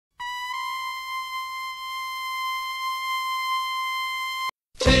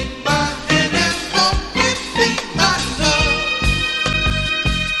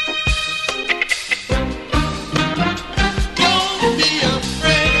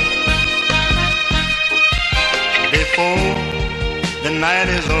the night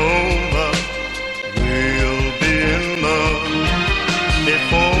is over, we'll be in love.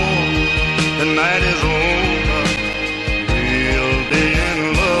 Before the night is over, we'll be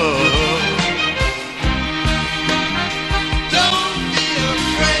in love. Don't be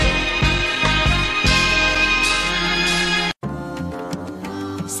afraid.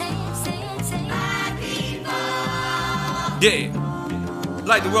 Yeah, I'd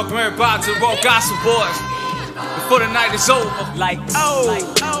like to welcome everybody to the Raw Gospel Boys. Before the night is over,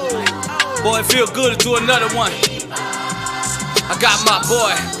 boy, it feel good to do another one. I got my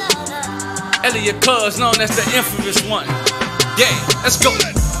boy Elliot Cuz, known as the infamous one. Yeah, let's go.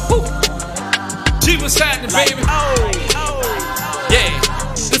 Woo. G, what's happening, baby? Yeah,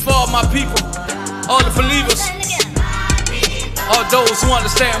 this for all my people, all the believers, all those who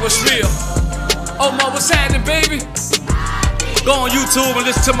understand what's real. Oh, ma, what's happening, baby? Go on YouTube and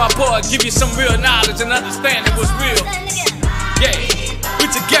listen to my boy, give you some real knowledge and understanding what's real. Yeah, we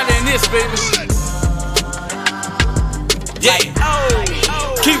together in this, baby. Yeah,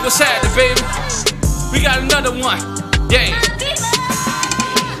 keep us happening, baby. We got another one. Yeah,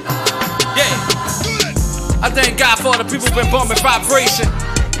 yeah. I thank God for all the people who been bumping vibration.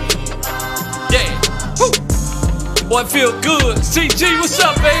 Yeah, woo. Boy, it feel good. CG, what's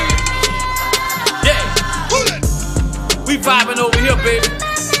up, baby? Yeah, we vibing over here, baby.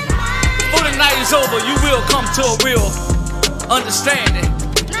 Before the night is over, you will come to a real understanding.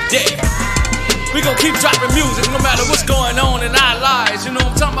 Yeah, we gon' keep dropping music no matter what's going on in our lives. You know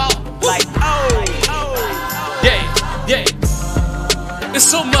what I'm talking about? Yeah, yeah. There's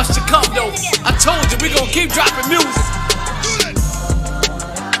so much to come, though. I told you, we gon' keep dropping music.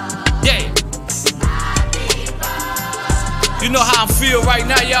 Yeah. You know how I feel right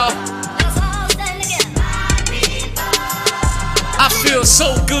now, y'all. I feel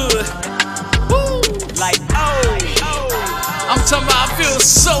so good. Woo. I'm talking about I feel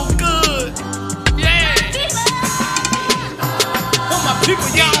so good. Yeah. For my people,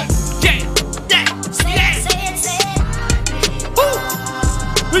 y'all. Yeah. Woo.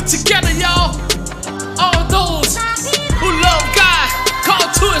 We're together, y'all. All those who love God,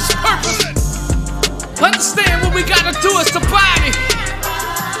 called to His purpose. Understand what we gotta do as the body.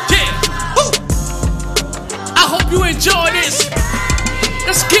 Yeah. Woo. I hope you enjoy this.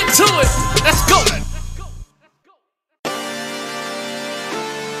 Let's get to it. Let's go.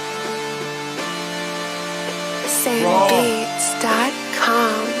 SamBeats.com.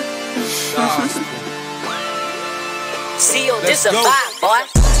 See you, this a vibe, boy.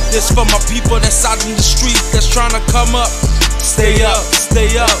 This for my people that's out in the street that's trying to come up. Stay up,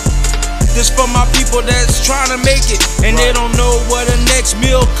 stay up. This for my people that's trying to make it and they don't know where the next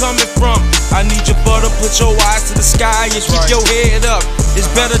meal coming from. I need your butter, put your eyes to the sky and keep your head up. It's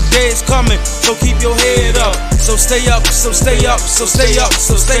better days coming, so keep your head up. So stay up, so stay up, so stay up,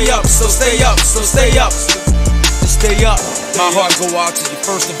 so stay up, so stay up, so stay up. Stay up. My heart go out to you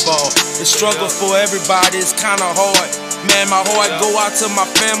first of all. The struggle for everybody is kinda hard. Man, my heart go out to my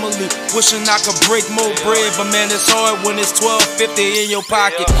family, wishing I could break more bread, but man, it's hard when it's $12.50 in your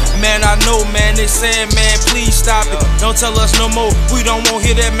pocket. Man, I know, man, they saying, man, please stop it. Don't tell us no more, we don't want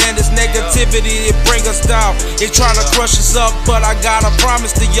to hear that, man. This negativity, it bring us down. They trying to crush us up, but I got a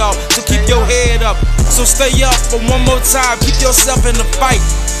promise to y'all, so keep your head up. So stay up for one more time, keep yourself in the fight.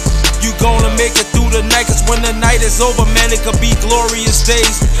 You gonna make it through the night, cause when the night is over, man, it could be glorious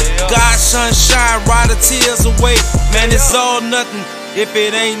days. God's sunshine, ride the tears away. Man, it's all nothing if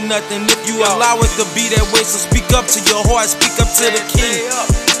it ain't nothing. If you allow it to be that way, so speak up to your heart, speak up to the King.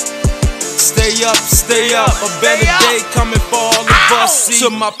 Stay up, a better day coming for all of us. To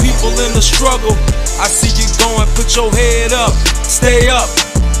my people in the struggle, I see you going, put your head up, stay up.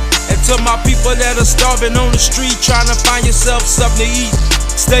 And to my people that are starving on the street, trying to find yourself something to eat,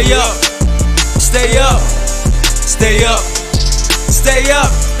 stay up, stay up, stay up, stay up,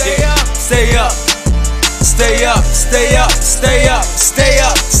 stay up, stay up, stay up, stay up, stay up, stay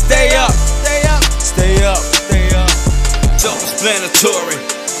up, stay up, stay up, stay up, stay up. Self-explanatory,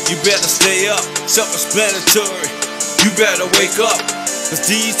 you better stay up. Self-explanatory, you better wake up. Cause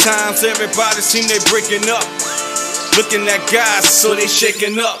these times everybody seem they breaking up. Looking at guys so they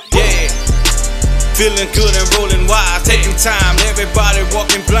shaking up, yeah. Feeling good and rolling wise, taking time, everybody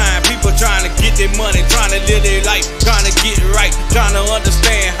walking blind. People trying to get their money, trying to live their life, trying to get it right, trying to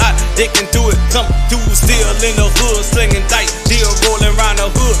understand how they can do it. Some dudes still in the hood, slinging dice, still rolling around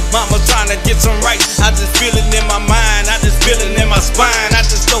the hood. Mama trying to get some right. I just feel it in my mind, I just feel it in my spine. I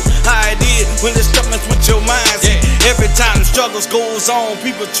just know how it is when it's stuff mess with your mind. See, every time struggles goes on,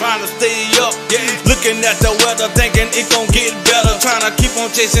 people trying to stay up. Looking at the weather, thinking it gon' get better. Trying to keep on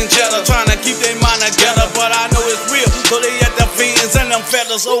chasing cheddar, trying to keep their mind together. But I know it's real, so they at the fins and them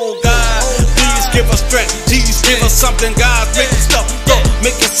feathers. Oh God, please give us strength, please give us something. God's making stuff go,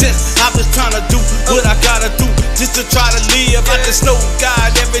 making sense. I'm just trying to do what I gotta do, just to try to live. I just know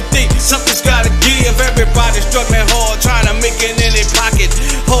God every day, something's gotta give. Everybody struggling hard, trying to make it in their pocket.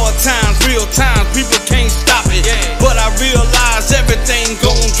 Hard times, real times, people can't stop it. But I realize everything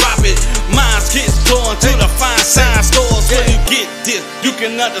gon' drop it. Minds gets torn to the fine sign stores. When you get this, you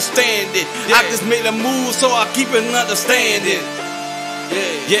can understand it. I just made a move, so I keep it understanding.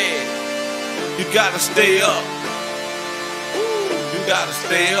 You gotta stay up. You gotta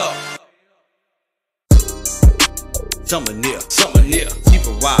stay up. Summer near, keep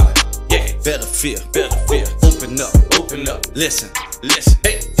it wild. Better feel, open up, listen.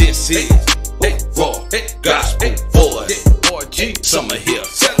 Hey, this is raw gospel boys. Summer here,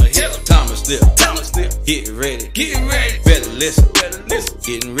 time is near. Get ready, better listen,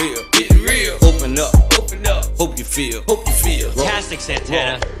 getting real, open up, hope you feel, Fantastic,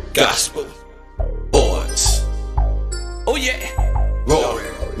 Santana. Gospel boys. Oh yeah, raw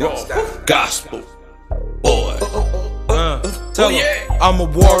gospel boys. I'm a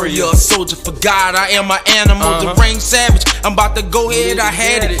warrior, a soldier for God. I am an animal, the rain savage. I'm about to go ahead, I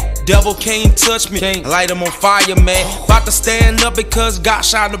had it. Devil can't touch me, light him on fire, man. About to stand up because God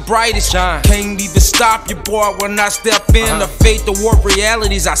shine the brightest. Can't even stop you, boy, when I step in. The faith to warp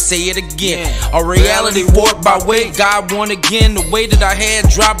realities, I say it again. A reality warped by way God won again. The way that I had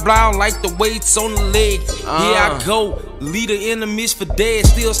dropped blind like the weights on the leg. Here I go, lead the enemies for dead.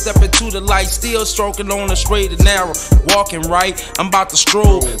 Still stepping to the light, still stroking on the straight and narrow. Walking right, I'm about to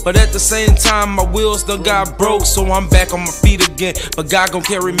stroll, but at the same time my wheels done got broke. So I'm back on my feet again, but God gon'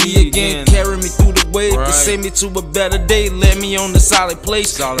 carry me again. Carry me through the wave to send me to a better day. Let me on the solid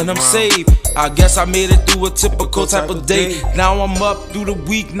place, and I'm saved. I guess I made it through a typical type of day. Now I'm up through the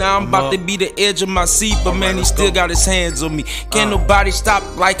week, now I'm about to be the edge of my seat. But man, he still got his hands on me. Can't nobody stop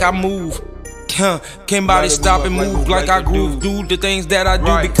like I move. Can't nobody stop and move like I groove. Do the things that I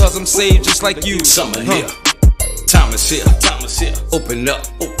do because I'm saved just like you. Summer here, time is here, open up,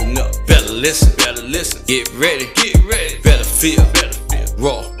 better listen, get ready, better feel,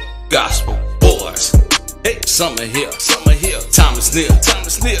 raw gospel boys. Hey, summer here, time is near,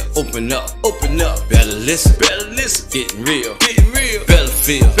 open up, better listen, getting real, better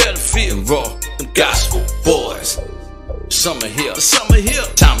feel, raw gospel boys. Summer here,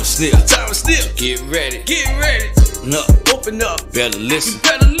 time is near, get ready, open up, better listen,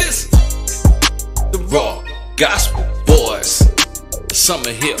 the raw gospel boys. The summer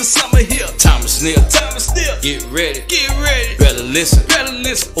here, time is near, get ready, better listen,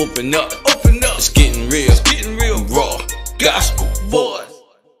 open up, it's getting real, raw gospel boys.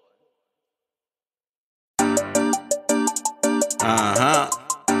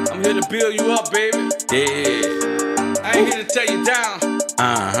 I'm here to build you up, baby. I ain't here to tear you down.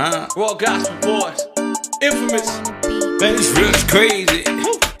 Raw gospel boys, infamous. Man, this real is crazy.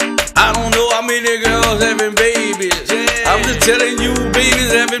 I don't know how many girls having babies. I'm just telling you,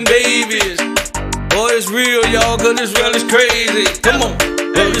 babies having babies. Boy, it's real, y'all, cause this real is crazy. Come on,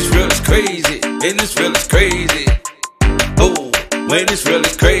 man, this real is crazy. And this real is crazy. Oh, man, this real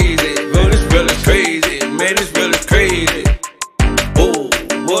is crazy. Bro, this real is crazy. Man, this real is crazy. Oh,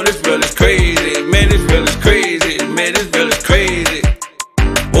 boy, this real is crazy. Man, this real is crazy. Man, this real is crazy.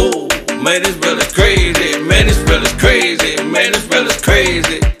 Oh, man, this real is crazy. Man, this real is crazy. Man, this real is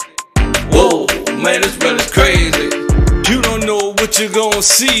crazy. Whoa, man, this real is crazy. You don't know what you're gonna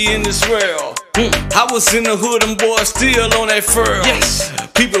see in this world. I was in the hood, them boys still on that furl.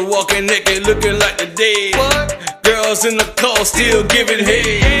 People walking naked, looking like the dead. Girls in the car still giving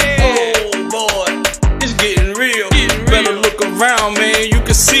head. Oh boy, it's getting real. Better look around, man, you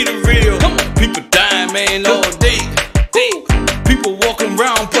can see the real. People dying, man, all day. People walking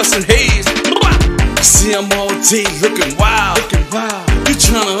around busting heads. See them all day looking wild. You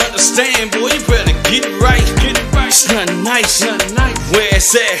tryna understand, boy, you better get it right. It's not nice. Where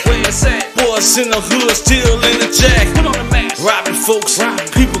it's at? Boys in the hood still in the jack. Robbing folks,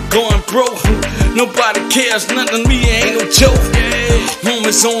 people going broke. Nobody cares, nothing to me, ain't no joke.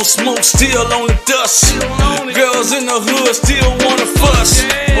 Homies on smoke, still on the dust. Girls in the hood still wanna fuss.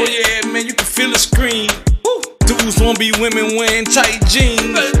 Oh yeah, man, you can feel the scream. Dudes wanna be women wearing tight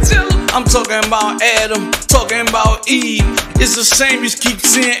jeans. I'm talking about Adam, talking about Eve. It's the same, just keep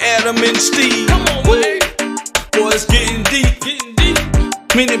seeing Adam and Steve. Come on, man. Boy, it's getting deep.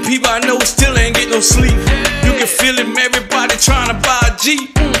 Many people I know still ain't get no sleep. You can feel it, everybody trying to buy a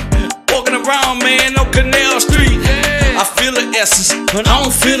Jeep. Walking around, man, on Canal Street. I feel the essence, but I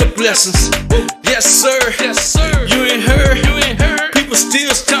don't feel the blessings. Yes, sir. Yes, sir. You ain't heard. You ain't heard. People still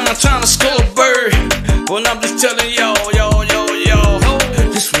trying to score a bird. Well, I'm just telling y'all.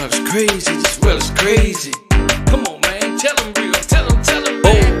 This world is crazy. This world is crazy. Come on, man. Tell them real. Tell them,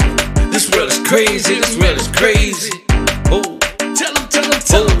 man. This world is crazy. This world is crazy. Oh, tell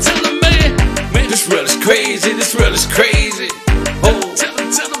them, man. Man, this world is crazy. This world is crazy. Oh, tell them,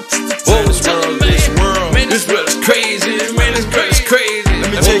 man. Man, this world is crazy. Man, this world is crazy.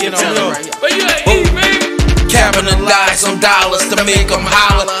 Let me tell you something. But you ain't eat, baby. Capitalize some dollars to make them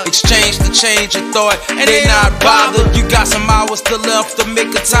holler. Exchange to change your thought, and they not bothered. You got some hours still left to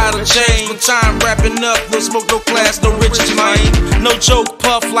make a title change. When time wrapping up, no smoke, no class, no riches, man. No joke,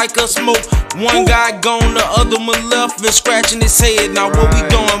 puff like a smoke. One guy gone, the other one left and scratching his head. Now what we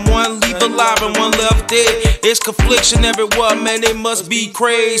doing? One leave alive and one left dead. It's confliction everywhere, man. They must be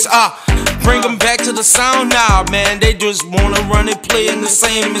crazy. Bring them back to the sound now, man. They just wanna run and play in the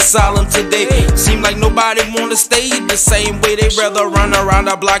same asylum today. Seem like nobody wanna stay the same way. They rather run around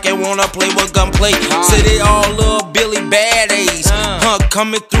the block and wanna play with gunplay. Say they all love Billy Badass.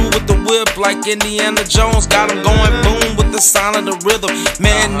 Coming through with the whip like Indiana Jones. Got them going boom with the sound of the rhythm.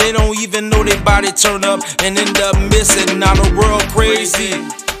 Man, they don't even know their body turn up and end up missing. Now the world crazy.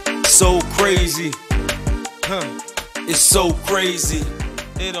 So crazy. It's so crazy.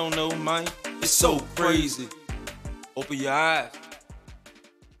 They don't know, man. It's so crazy. Open your eyes.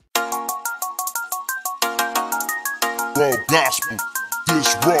 Raw gospel,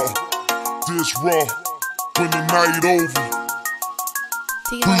 this raw. When the night over,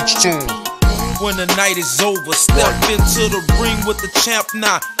 preach to 'em. When the night is over, step into the ring with the champ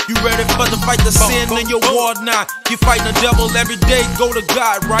now. You ready for the fight, the sin in your war now. You fighting the devil every day, go to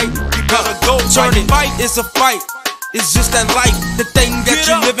God, right? You gotta go, turn it. Fight, it's a fight. It's just that life, the thing that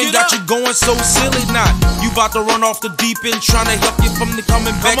you living got you going so silly now. You about to run off the deep end, trying to help you from the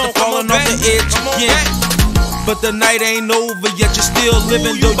coming back and falling off the edge again. But the night ain't over yet, you're still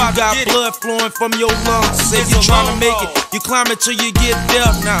living though you got blood flowing from your lungs. Say you're trying to make it, you climb it till you get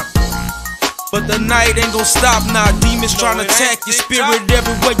death now. But the night ain't gon' stop now. Demons trying to attack your spirit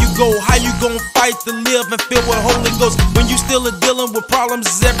everywhere you go. How you gon' fight to live and feel with Holy Ghost when you still are dealing with problems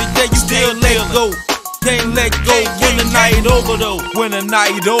every day? You can't let go. Can't let go when the night over though. When the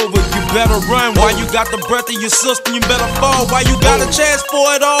night over, you better run while you got the breath in your system. You better fall while you got a chance for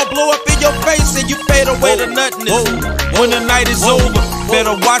it all. Blow up in your face and you fade away to nothingness. When the night is over,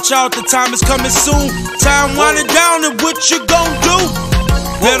 better watch out. The time is coming soon. Time winding down and what you gon' do?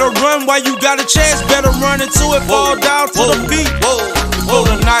 Better run while you got a chance. Better run into it, fall down to the beat. Before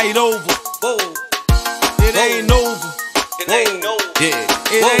the night over. It ain't over. It ain't over.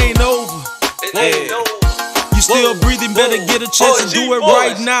 It ain't over. You still breathing, better get a chance to do it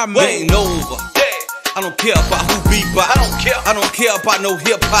right now, man. Ain't over. I don't care about who beatbox. I don't care about no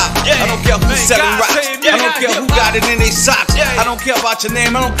hip hop. I don't care who's selling rocks. I don't care who got it in their socks. I don't care about your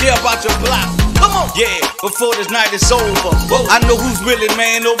name. I don't care about your block. Come on, yeah. Before this night is over, I know who's really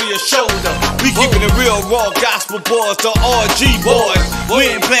man over your shoulder. We keeping it real raw, gospel boys, the RG boys. We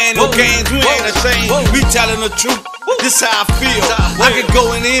ain't playing no games. We ain't ashamed. We telling the truth. This how I feel. I can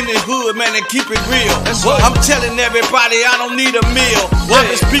go in the hood, man, and keep it real. I'm telling everybody I don't need a meal. I've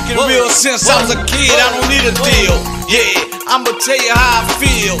been speaking real since I was a kid. I don't need a deal. Yeah, I'ma tell you how I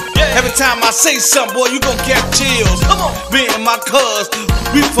feel. Every time I say something, boy, you gon' catch chills. Me and my cuz,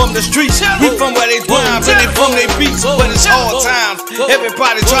 we from the streets. We from where they rhymes and they from they beats. But it's hard times.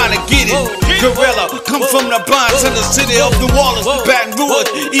 Everybody trying to get it. Gorilla, come from the Bronx to the city of New Orleans, Baton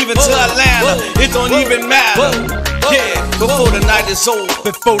Rouge, even to Atlanta. It don't even matter. Yeah, before the night is over.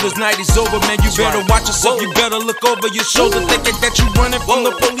 Before this night is over, man, you better watch yourself. You better look over your shoulder, thinking that you running from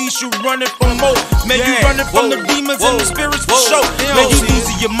the police, you running from more. Man, you running from the demons and the spirits for sure. Man, you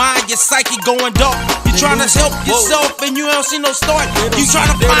losing your mind, your psyche going dark. You trying to help yourself and you don't see no start. You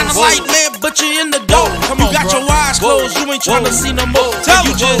trying to find a light, man, but you're in the dark. You got your eyes closed, you ain't trying to see no more.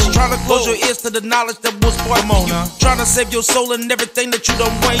 You just trying to close your ears to the knowledge that was part of you. Trying to save your soul and everything that you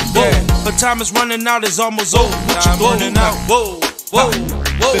done wait for. But time is running out, it's almost over. Running out.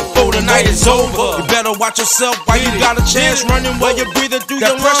 Before the night is over, you better watch yourself while you got a chance. Running while you're breathing through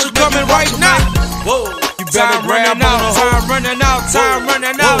your lungs coming right now. You better grab on. Time running out. Time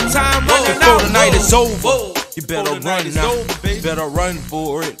running out. Time running out. Before the night is over, you better run now. You better run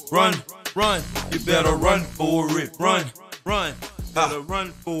for it. Run. You better run for it. Run. Better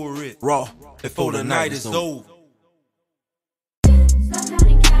run for it. Raw. Before the night is over.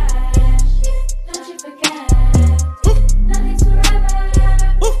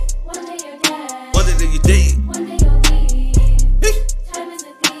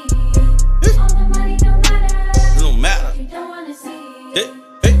 It don't matter.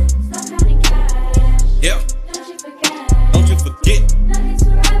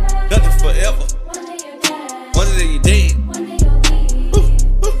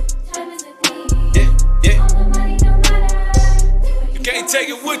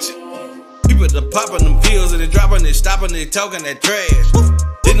 people that popping them pills and they dropping, they stopping, they talking that trash.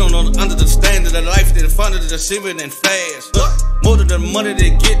 They don't understand that the life they fun of the deceiving and fast. More than the money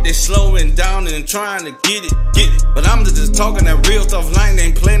they get, they slowing down and trying to get it. But I'm just talking that real tough line, they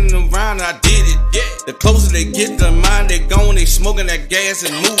ain't playing around, I did it. The closer they get to the mind, they going, they smoking that gas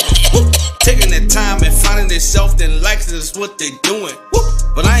and moving. Taking that time and finding themselves, then likes it is what they doing.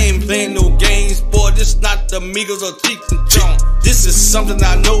 But I ain't playing no games, boy, this not the Migos or Cheeks and Chong. This is something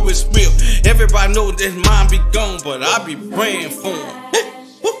I know is real. Everybody know that mine be gone, but I be praying for them.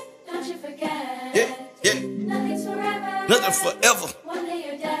 Nothing forever.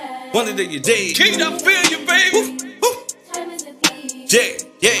 One day you're dead. King, I feel you, baby.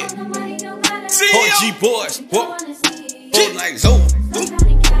 Yeah. OG boys. Whole night's over.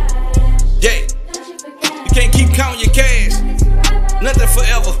 Yeah. You can't keep counting your cash. Nothing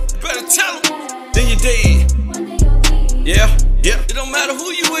forever. Better tell them. Then you're dead. Yeah. It don't matter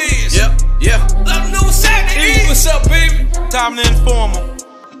who you is. Yeah. Let them know what's happening. Hey, what's up, baby? Time to inform them.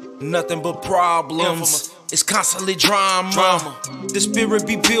 Nothing but problems. It's constantly drama. The spirit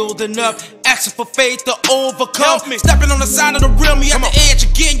be building up, asking for faith to overcome. Stepping on the side of the rim, you at the edge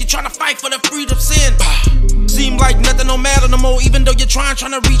again. You're trying to fight for the freedom sin. Seem like nothing don't matter no more, even though you're trying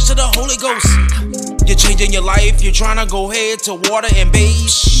to reach to the Holy Ghost. You're changing your life, you're trying to go head to water and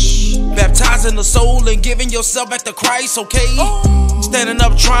bathe. Baptizing the soul and giving yourself back to Christ, okay? Standing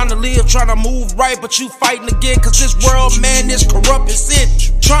up, trying to live, trying to move right, but you fighting again, cause this world, man, is corrupt and sin.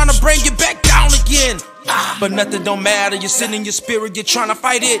 Trying to bring you back down again. But nothing don't matter, you're sitting in your spirit, you're trying to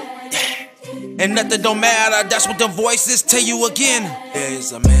fight it. And nothing don't matter, that's what the voices tell you again.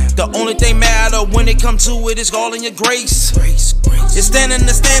 The only thing matter when it come to it is all in your grace. It's standing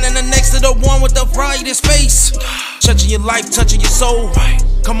next to the one with the brightest face. Touching your life, touching your soul.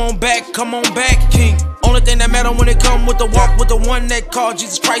 Come on back, King. Only thing that matter when it come with the walk with the one that called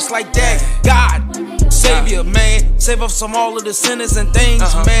Jesus Christ like that. God, Savior, man, save us from all of the sinners and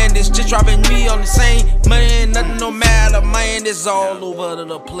things, man. It's just driving me on the same, man. Nothing no matter, man. It's all over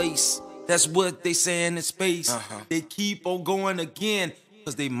the place. That's what they saying in space. They keep on going again,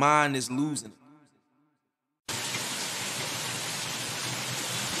 cause their mind is losing.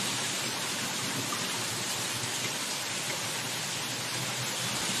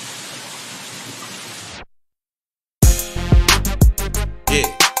 Yeah.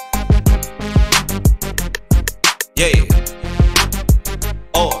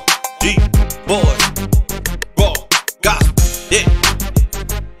 R.D. boys, raw gospel. Yeah.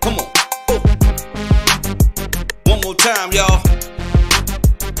 Come on. Woo. One more time, y'all.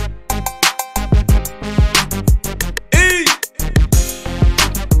 E.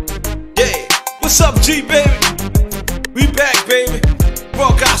 Yeah. What's up, G, baby? We back, baby.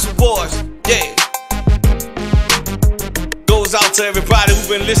 Raw gospel boys. Yeah. Goes out to everybody who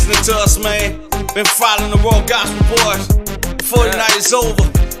been listening to us, man. Been following the Raw Gospel Boys. Before the night is over,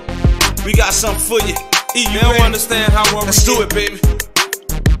 we got something for you. E, you don't understand how well let's do it, baby.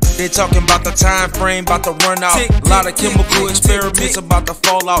 They talking about the time frame, about to run out. A lot of chemical experiments about to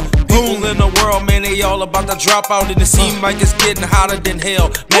fall out. People in the world, man, they all about to drop out. And it seems like it's getting hotter than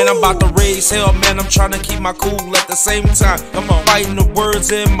hell. Man, I'm about to raise hell, man. I'm trying to keep my cool at the same time. Come on, fighting the words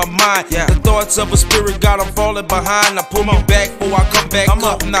in my mind. The thoughts of a spirit God, I'm falling behind. I pull me back before I come back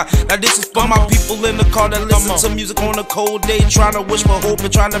up. Now this is for my people in the car that listen to music on a cold day, trying to wish for hope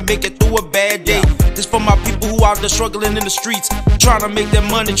and trying to make it through a bad day. This for my people who out there struggling in the streets, trying to make their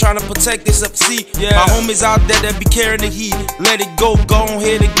money, trying to protect this up. See, my homies out there that be carrying the heat. Let it go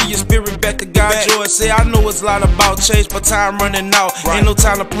ahead and give your spirit back to God. Joy, say I know it's a lot about change, but time running out. Ain't no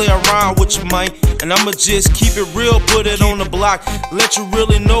time to play around with your mind. And I'ma just keep it real, put it on the block. Let you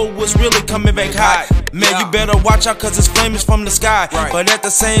really know what's really coming back hot. Man, you better watch out, cause it's flames from the sky. But at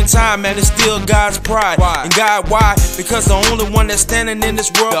the same time, man, it's still God's pride. And God, why? Because the only one that's standing in this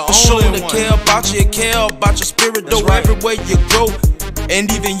world for sure to care about you, care about your spirit, though, everywhere you go.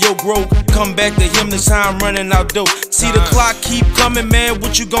 And even your growth, come back to him, this time running out dope. See the clock keep coming, man,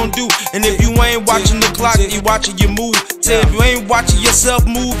 what you gonna do? And if you ain't watching the clock, you watching your move. Say if you ain't watching yourself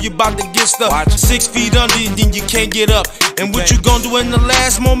move, you about to get stuck 6 feet under, and then you can't get up. And what you gonna do in the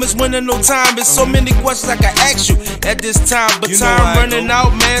last moments when there's no time? There's so many questions I can ask you at this time, but time running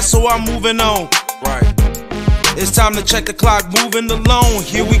out, man, so I'm moving on. It's time to check the clock, moving along,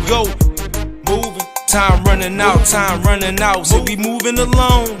 here we go. Moving. Time running out, so we moving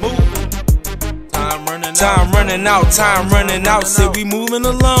along. Time running out, so we moving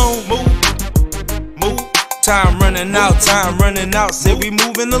along. Time running out, so we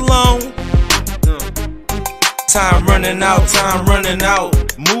moving along. Time running out,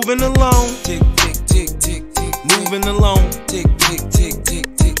 moving along. Tick, tick, tick, tick, tick, moving along. Tick, tick, tick,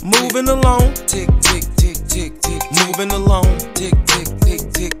 tick, tick, moving along. Tick, tick, tick, tick, tick. Moving along. Tick, tick,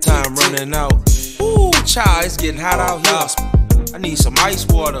 tick, tick. Time running out. Ooh, child, it's getting hot out here. I need some ice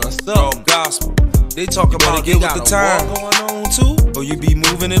water or stuff. Gospel. They talk about get with the time going on too. Or you be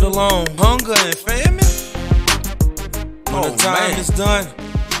moving it along. Hunger and famine. When the time is done,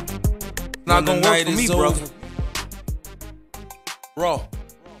 not gonna work for me, bro. Bro,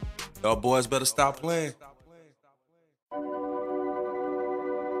 y'all boys better stop playing.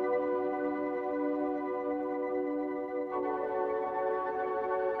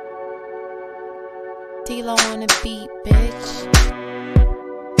 D-Lo on the beat, bitch.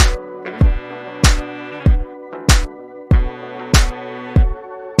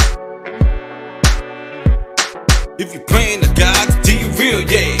 If you praying to God, then you real,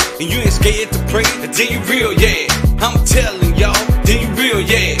 yeah. And you ain't scared to pray, then you real, yeah. I'm telling y'all, then you real,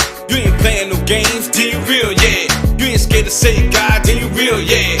 yeah. You ain't playing no games, then you real, yeah. You ain't scared to say God, then you real,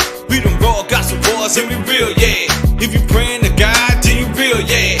 yeah. We done raw got some wars and we real, yeah. If you praying to God, then you real,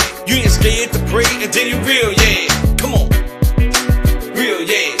 yeah. You ain't scared to pray, and then you real, yeah. Come on, real,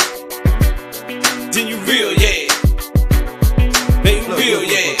 yeah. Then you real, yeah. Then you real,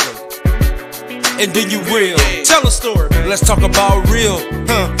 yeah. And then you real. Tell a story, man. Let's talk about real.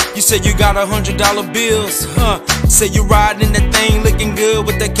 You say you got $100 bills. Say you riding in that thing looking good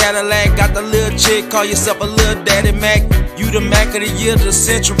with that Cadillac. Got the little chick, call yourself a little daddy Mac. You the Mac of the year, the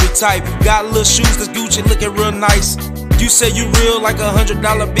century type. Got little shoes that's Gucci looking real nice. You say you real like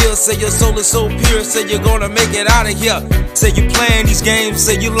 $100 bill. Say your soul is so pure. Say you're gonna make it out of here. Say you playing these games.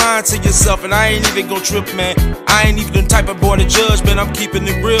 Say you lying to yourself. And I ain't even gon' trip, man. I ain't even the type of boy to judge, man. I'm keeping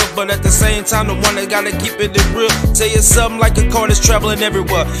it real. But at the same time, the one that gotta keep it real. Say it's something like a car that's traveling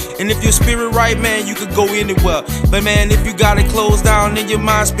everywhere. And if your spirit right, man, you could go anywhere. But man, if you got it closed down and your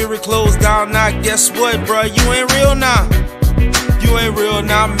mind, spirit closed down, now guess what, bruh? You ain't real now. You ain't real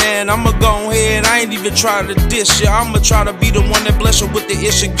now, man. I'ma go ahead. I ain't even trying to dish you. I'ma try to be the one that bless you with the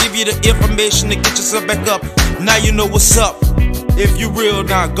issue. Give you the information to get yourself back up. Now you know what's up. If you real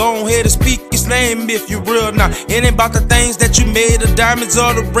now, go ahead and speak his name if you real now. It ain't about the things that you made, the diamonds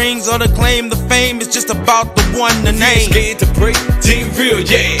or the rings or the claim, the fame. It's just about the one, the name. You ain't scared to pray, then you real,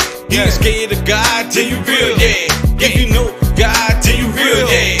 yeah. You ain't scared of God, then you real, yeah. If you know God, then you real,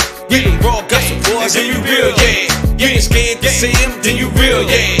 yeah. You done raw got some boys, then you real, yeah. You ain't scared to say him, then you real,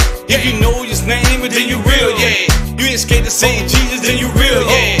 yeah. If you know his name, then you real, yeah. You ain't scared to say Jesus, then you real,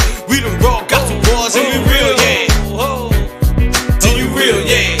 yeah. We done raw got some boys, and we real, yeah. Then you real,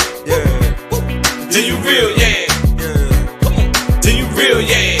 yeah. Then you real, yeah. Then you real,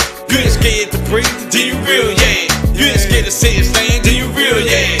 yeah. You ain't scared to pray, then you real, yeah. You ain't scared to say his name, then you real,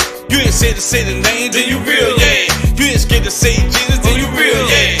 yeah. You ain't scared to say the name, then you real, yeah. You ain't scared to say Jesus, then you real,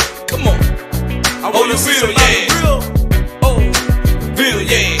 yeah. Come on. Oh, you real, yeah. Oh, real,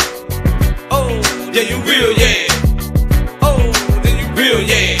 yeah. Oh, yeah, you real, yeah. Oh, then you real,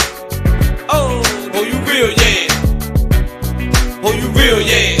 yeah. Oh, you real, yeah. Oh, you real,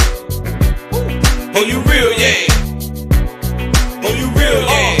 yeah. Oh, you real, yeah. Oh, you real,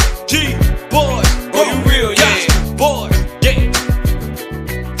 yeah. G, boys. Oh, you real, yeah. Boys, yeah.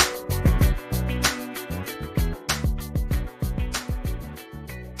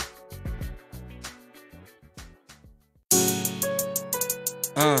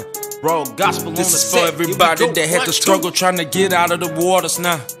 Bro, gospel this is for everybody that had to struggle trying to get out of the waters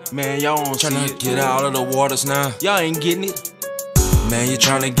now. Man, y'all ain't trying to get out of the waters now. Y'all ain't getting it. Man, you're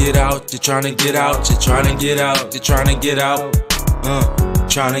trying to get out, you're trying to get out, you're trying to get out, you're trying to get out.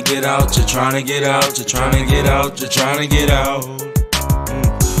 Trying to get out, you're trying to get out, you're trying to get out, you're trying to get out.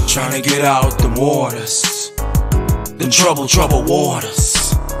 Trying to get out the waters, the trouble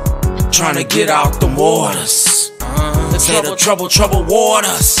waters. Trying to get out the waters. Say the trouble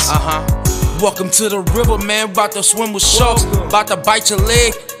waters. Welcome to the river, man. About to swim with sharks. About to bite your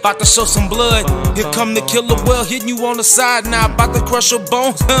leg. About to show some blood. Here come the killer whale hitting you on the side now. About to crush your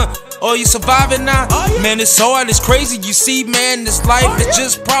bones. Oh, you surviving now? Man, it's hard, it's crazy. You see, man, this life is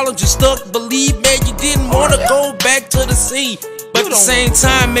just problems. You stuck. Believe, man, you didn't want to go back to the sea. But at the same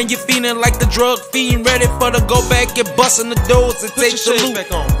time, man, you're feeling like the drug fiend, ready for to go back and busting the doors and take the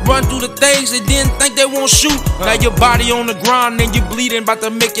loot. Run through the things they didn't think they won't shoot. Now your body on the ground and you bleeding, about to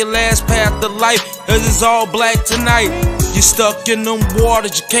make your last path to life. Cause it's all black tonight. You stuck in them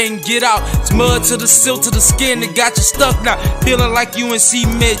waters, you can't get out. It's mud to the silt to the skin that got you stuck now. Feeling like you in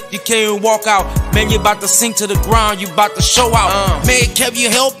cement, you can't walk out. Man, you about to sink to the ground, you about to show out. Man, can you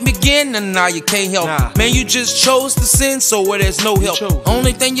help me again? And nah, you can't help. Man, you just chose to sin, so there's no help.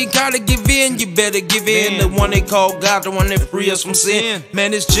 Only thing you gotta give in, you better give in. The one they call God, the one that free us from sin.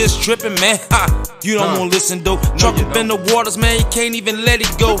 Man, it's just tripping, man. You don't wanna listen though. Truck up in the waters, man, you can't even let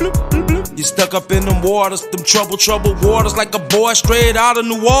it go. You stuck up in them waters, them troubled waters, like a boy straight out of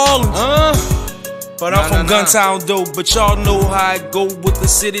New Orleans. But I'm from Guntown though, but y'all know how it go with the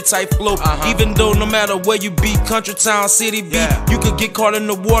city type flow. Even though no matter where you be, country, town, city be, you could get caught in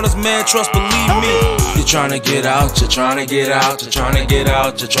the waters, man, trust, believe me. You're trying to get out, you're trying to get out, you're trying to get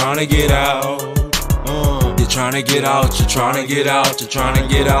out, you're trying to get out. You're trying to get out, you're trying to get out, you're trying to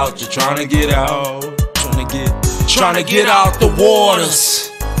get out, you're trying to get out. Trying to get out the waters.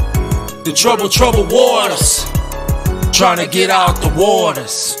 The troubled waters. Trying to get out the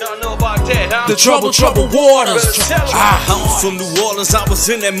waters. Y'all know about that, huh? The troubled waters. I'm from New Orleans, I was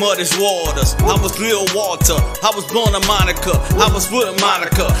in that muddish waters. I was Lil Walter, I was blowing a Monica. I was with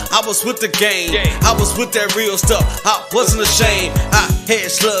Monica, I was with the game. I was with that real stuff, I wasn't ashamed. I had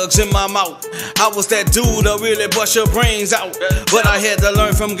slugs in my mouth. I was that dude that really bust your brains out. But I had to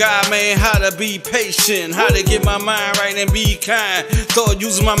learn from God, man, how to be patient, how to get my mind right and be kind. Start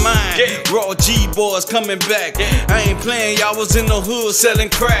using my mind. Raw G boys coming back. I ain't playing, y'all was in the hood selling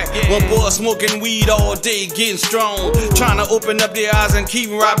crack. One boy smoking weed all day, getting strong, trying to open up their eyes and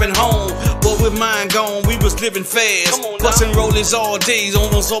keep robbing home. But with mine gone, we was living fast, busting rollies all days,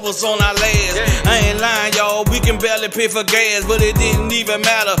 almost on our last. I ain't lying, y'all, we can barely pay for gas, but it didn't even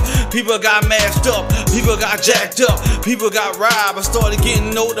matter. People got mashed up, people got jacked up, people got robbed. I started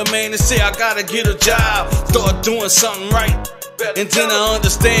getting older, man, and say I gotta get a job, start doing something right. And then I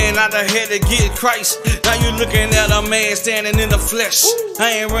understand I done had to get Christ. Now you looking at a man standing in the flesh.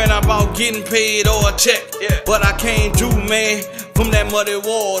 I ain't worrying about getting paid or a check, but I came through, man, from that muddy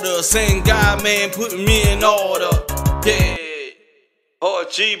water, saying God, man, put me in order. Yeah, oh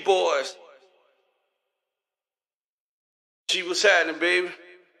G boys. G, what's happening, baby?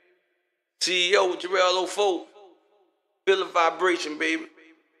 CEO Jarrell 04. Feel the vibration, baby.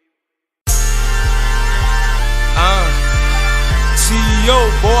 CEO,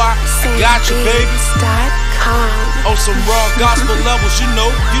 boy, I got you, baby. On some raw gospel levels, you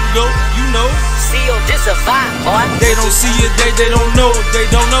know. CEO, this a vibe, boy. They don't see it, they don't know, they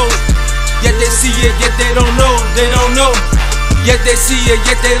don't know. Yet they see it, yet they don't know, they don't know. Yet they see it,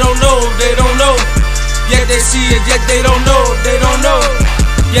 yet they don't know, they don't know. Yet they see it, yet they don't know, they don't know.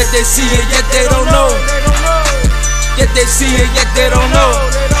 Yet they see it, yet they don't know. Yet they see it, yet they don't know.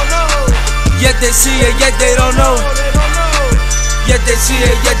 Yet they see it, yet they don't know. Yet they see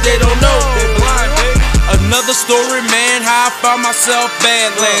it, yet they don't know. They're blind, baby. Another story, man, how I found myself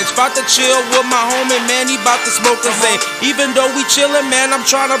badlands. About to chill with my homie, man, he bout to smoke a thing. Even though we chillin', man, I'm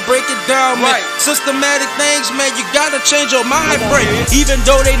trying to break it down, man. Systematic things, man, you gotta change your mind frame. Even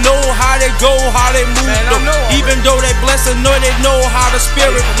though they know how they go, how they move, though. Even though they blessed, know they know how the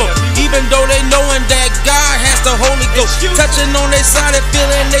spirit flow. Even though they knowin' that God has the Holy Ghost. Touching on their side and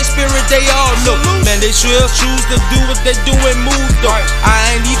feeling their spirit, they all know. Man, they sure choose to do what they do and move, though.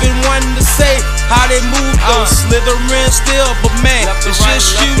 I ain't even wanting to say how they move, though. Slithering still, but man, it's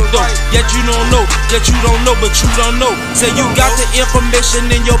just you, though. Yet you don't know, but you don't know. Say you got the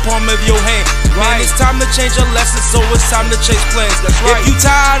information in your palm of your hand. Man, it's time to change your lesson, so it's time to change plans. If you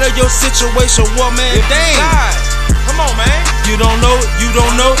tired of your situation, well, man, dang. Come on, man. You don't know.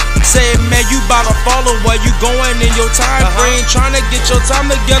 Say, man, you bout to follow where you going in your time frame. Trying to get your time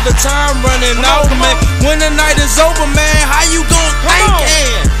together, time running out, man. When the night is over, man, how you gon'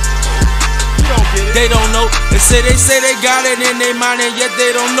 think? They don't know. They say they got it in their mind and yet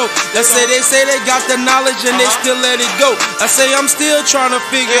they don't know. They say they got the knowledge and they still let it go. I say I'm still trying to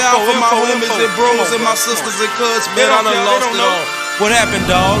figure out for my homies and bros and my sisters and cuz, man, I done lost it all. What happened,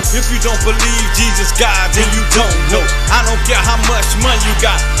 dawg? If you don't believe Jesus God, then you don't know. I don't care how much money you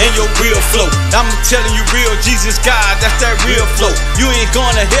got and your real flow. I'm telling you real Jesus God, that's that real flow. You ain't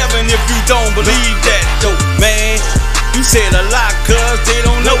going to heaven if you don't believe that, though. Man, you said a lot cuz they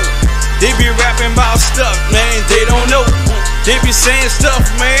don't know. They be rapping about stuff, man, they don't know. They be saying stuff,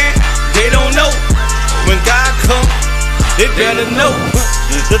 man, they don't know. When God come, they better know.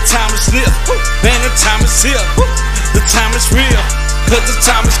 The time is near, man, the time is here. The time is real, cause the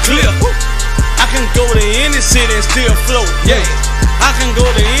time is clear. I can go to any city and still float, yeah. I can go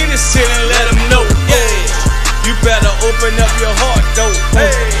to any city and let them know, yeah. You better open up your heart, though. Hey.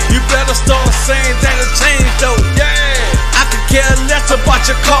 You better start saying that it's changed, though, yeah. I could care less about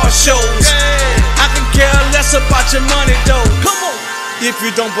your car shows. Yeah. I can care less about your money though. Come on. If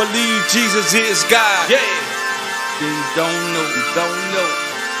you don't believe Jesus is God, yeah, then you don't know, you don't know.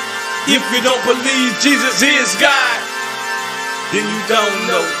 If you don't believe Jesus is God, then you don't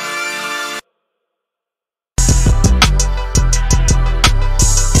know.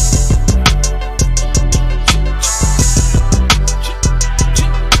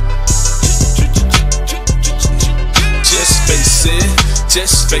 Just face it,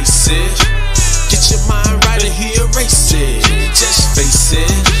 just face it. Get your mind right and he erase it. Just face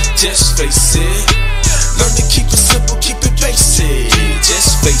it, just face it. Learn to keep it simple, keep it basic.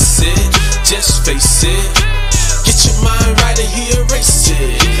 Just face it, just face it. Get your mind right and he erase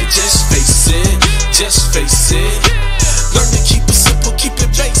it. Just face it, just face it. Learn to keep it simple, keep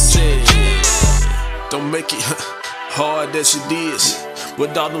it basic. Don't make it hard as it is.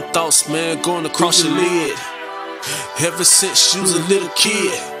 With all them thoughts, man, going across your lid. Ever since you was a little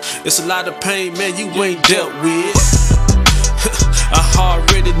kid, it's a lot of pain, man, you ain't dealt with. I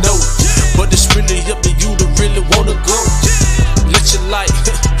already know, but it's really up to you to really wanna grow. Let your light,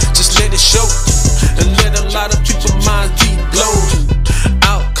 just let it show, and let a lot of people's minds be blown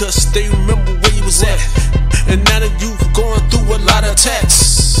out, cause they remember where you was at. And now that you going through a lot of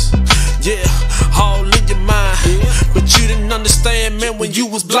attacks, yeah, all in your mind, but you didn't understand, man, when you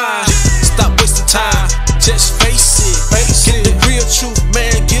was blind. Stop wasting time, just face it. Get the real truth,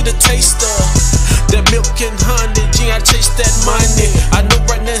 man, get a taste of that milk and honey. You gotta chase that money. I know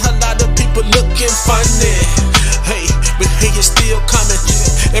right now a lot of people looking funny. Hey, but hey, it's still coming.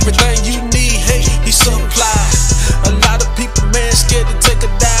 Everything you need, hey, he supply. A lot of people, man, scared to take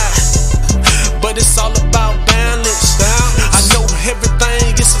a dive, but it's all about balance. I know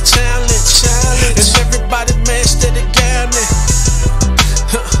everything is a challenge, and everybody, man, steady gambling,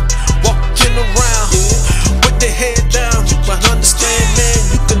 walking around with their head down. But understand, man,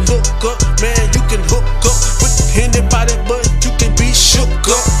 you can look up, man, you can hook up with anybody, but you can be shook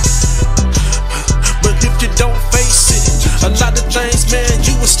up. But if you don't face it, a lot of things, man,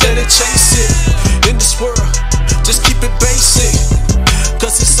 you will steady chase it. In this world, just keep it basic,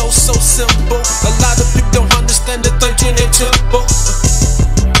 cause it's so simple. A lot of people don't understand the thing in their tempo.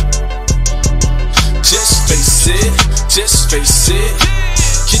 Just face it, just face it.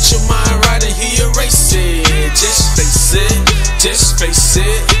 Get your mind right and he erase it. Just face it, just face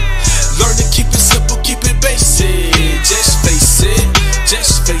it. Learn to keep it simple, keep it basic. Just face it,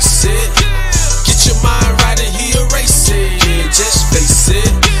 just face it. Get your mind right and he erase it. Just face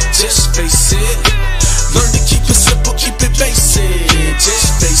it, just face it. Learn to keep it simple, keep it basic.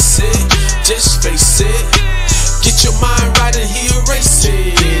 Just face it, just face it. Get your mind right and he erase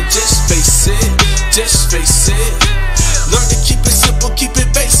it. Just face it, just face it. Learn to keep it simple, keep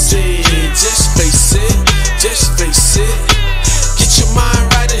it basic. Just face it, just face it. Get your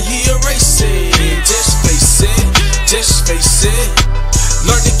mind right and he erase it. Just face it, just face it.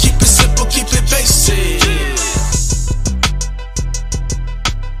 Learn to keep it simple, keep it basic.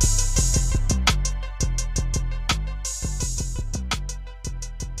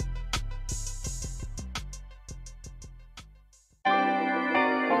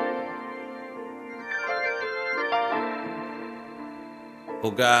 Oh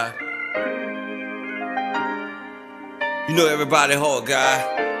God, you know everybody hard, God.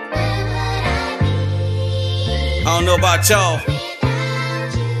 I don't know about y'all.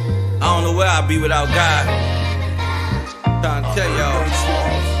 I don't know where I'd be without God. I'm trying to tell y'all.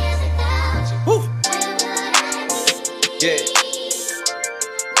 Woo. Yeah.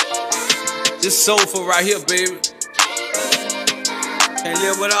 This soulful right here, baby. Can't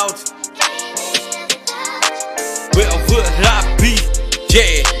live without you. Where would I be?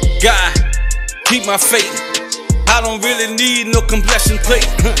 Yeah, God, keep my faith. I don't really need no complexion plate.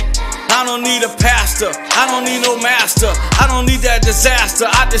 I don't need a pastor, I don't need no master, I don't need that disaster.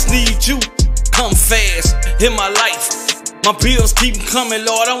 I just need you, come fast in my life. My bills keep coming,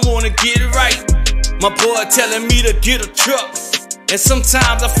 Lord, I wanna get it right. My boy telling me to get a truck, and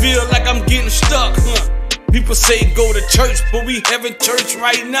sometimes I feel like I'm getting stuck. People say go to church, but we having church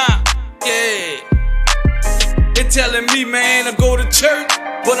right now. Yeah. They're telling me, man, to go to church,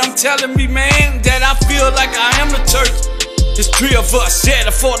 but I'm telling me, man, that I feel like I am the church. There's three of us, yeah,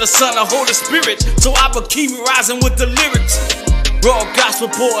 the Father, Son, and Holy Spirit, so I will keep rising with the lyrics. Raw gospel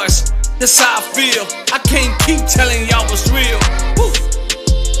boys, that's how I feel. I can't keep telling y'all what's real. Woo.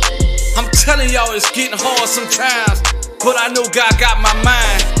 I'm telling y'all it's getting hard sometimes, but I know God got my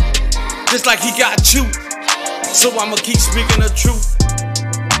mind, just like he got you, so I'ma keep speaking the truth.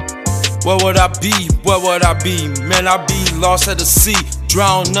 Where would I be? Where would I be? Man, I'd be lost at the sea,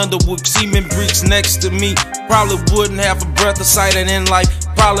 drowned under with cement bricks next to me. Probably wouldn't have a breath of sight and in life.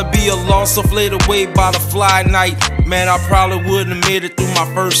 probably be a lost or flayed away by the fly night. Man, I probably wouldn't have made it through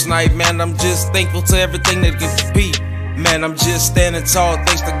my first night. Man, I'm just thankful to everything that can compete. Man, I'm just standing tall,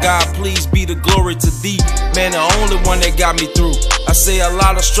 thanks to God, please be the glory to thee. Man, the only one that got me through. I say a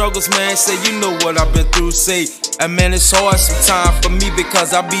lot of struggles, man, say you know what I've been through. Say, and man, it's hard sometimes for me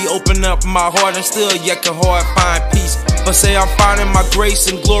because I be opening up my heart and still yet can hard find peace. But say I'm finding my grace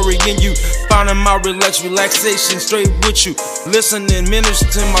and glory in you, finding my relaxation straight with you. Listening,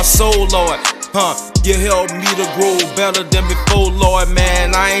 ministering my soul, Lord. You help me to grow better than before, Lord,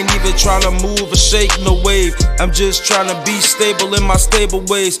 man. I ain't even trying to move or shake no wave. I'm just trying to be stable in my stable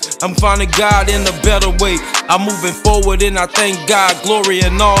ways. I'm finding God in a better way. I'm moving forward and I thank God, glory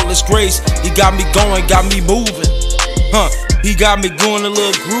and all His grace. He got me going, got me moving. He got me going a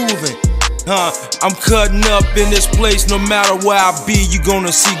little grooving. I'm cutting up in this place. No matter where I be, you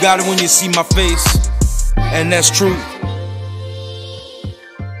gonna see God when you see my face. And that's true.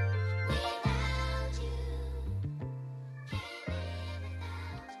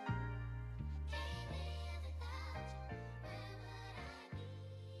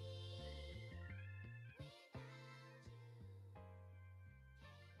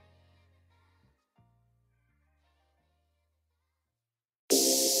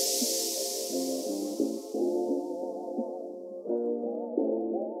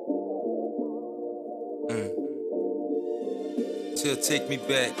 He'll take me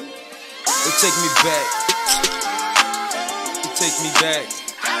back. He'll take me back. He'll take me back.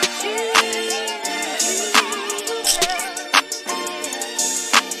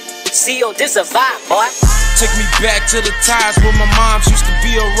 CO, this a vibe, boy. Take me back to the times when my moms used to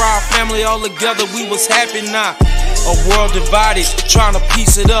be around. Family all together, we was happy now. A world divided, trying to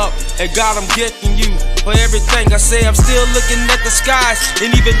piece it up. And God, I'm getting you for everything. I say I'm still looking at the skies, and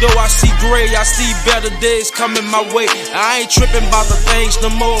even though I see gray, I see better days coming my way. I ain't tripping about the things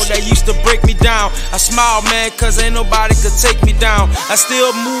no more that used to break me down. I smile, man, cause ain't nobody could take me down. I still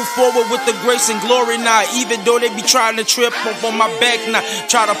move forward with the grace and glory now, even though they be trying to trip up on my back now,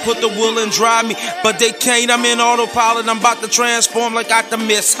 try to put the wheel and drive me, but they can't. I'm in autopilot, I'm about to transform like I can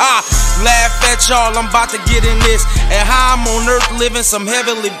miss. Laugh at y'all, I'm about to get in this. And how I'm on earth living some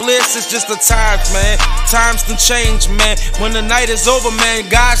heavenly bliss. It's just the times, man. Times can change, man. When the night is over, man,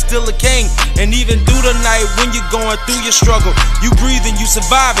 God's still a king. And even through the night, when you're going through your struggle, you breathing, you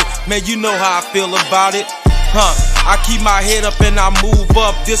survive it. Man, you know how I feel about it. I keep my head up and I move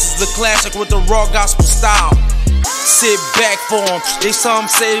up. This is the classic with the raw gospel style. Sit back for them. They some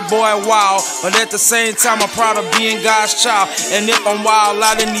say, boy, wow. But at the same time, I'm proud of being God's child. And if I'm wild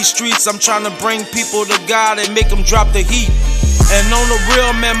out in these streets, I'm trying to bring people to God and make them drop the heat. And on the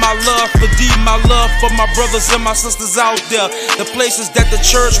real, man, my love for thee, my love for my brothers and my sisters out there. The places that the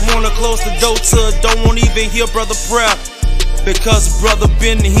church wanna close the door to, don't want even hear brother prayer. Because brother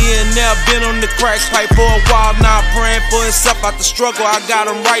been here and there, been on the crack pipe for a while now, praying for himself out the struggle. I got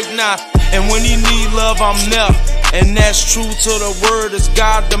him right now, and when he need love, I'm there. And that's true to the word, it's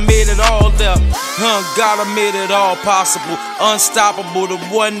God that made it all there. God that made it all possible, unstoppable, the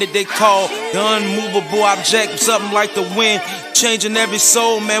one that they call the unmovable object, something like the wind, changing every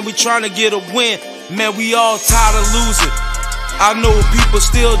soul, man, we trying to get a win. Man, we all tired of losing. I know people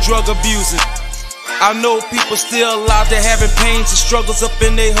still drug abusing. I know people still out there having pains and struggles up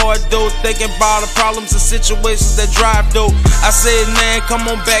in their heart, though, thinking about the problems and situations that drive, though. I said, man, come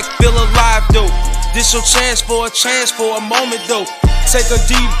on back, feel alive, though. This your chance for a moment, though. Take a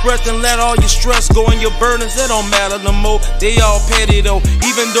deep breath and let all your stress go, and your burdens, they don't matter no more. They all petty, though.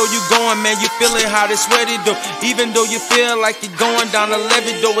 Even though you're going, man, you feeling hot and sweaty, though. Even though you feel like you're going down a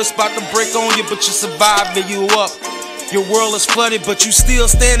levee, though, it's about to break on you, but you survived and you up. Your world is flooded, but you still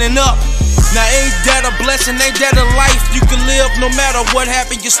standing up. Now ain't that a blessing, ain't that a life you can live? No matter what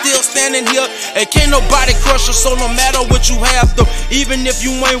happened, you're still standing here. And can't nobody crush your soul, no matter what you have, though. Even if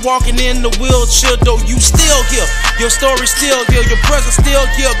you ain't walking in the wheelchair, though, you still here. Your story still here, your presence still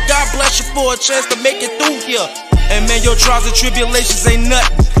here. God bless you for a chance to make it through here. And man, your trials and tribulations ain't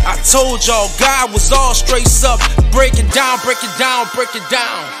nothing. I told y'all, God was all straight up. Break it down, break it down, break it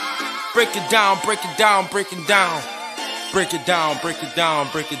down. Break it down, break it down, break it down. Break it down, break it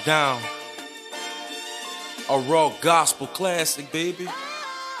down, break it down. A raw gospel classic, baby.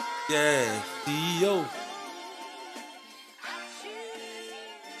 Yeah, CEO.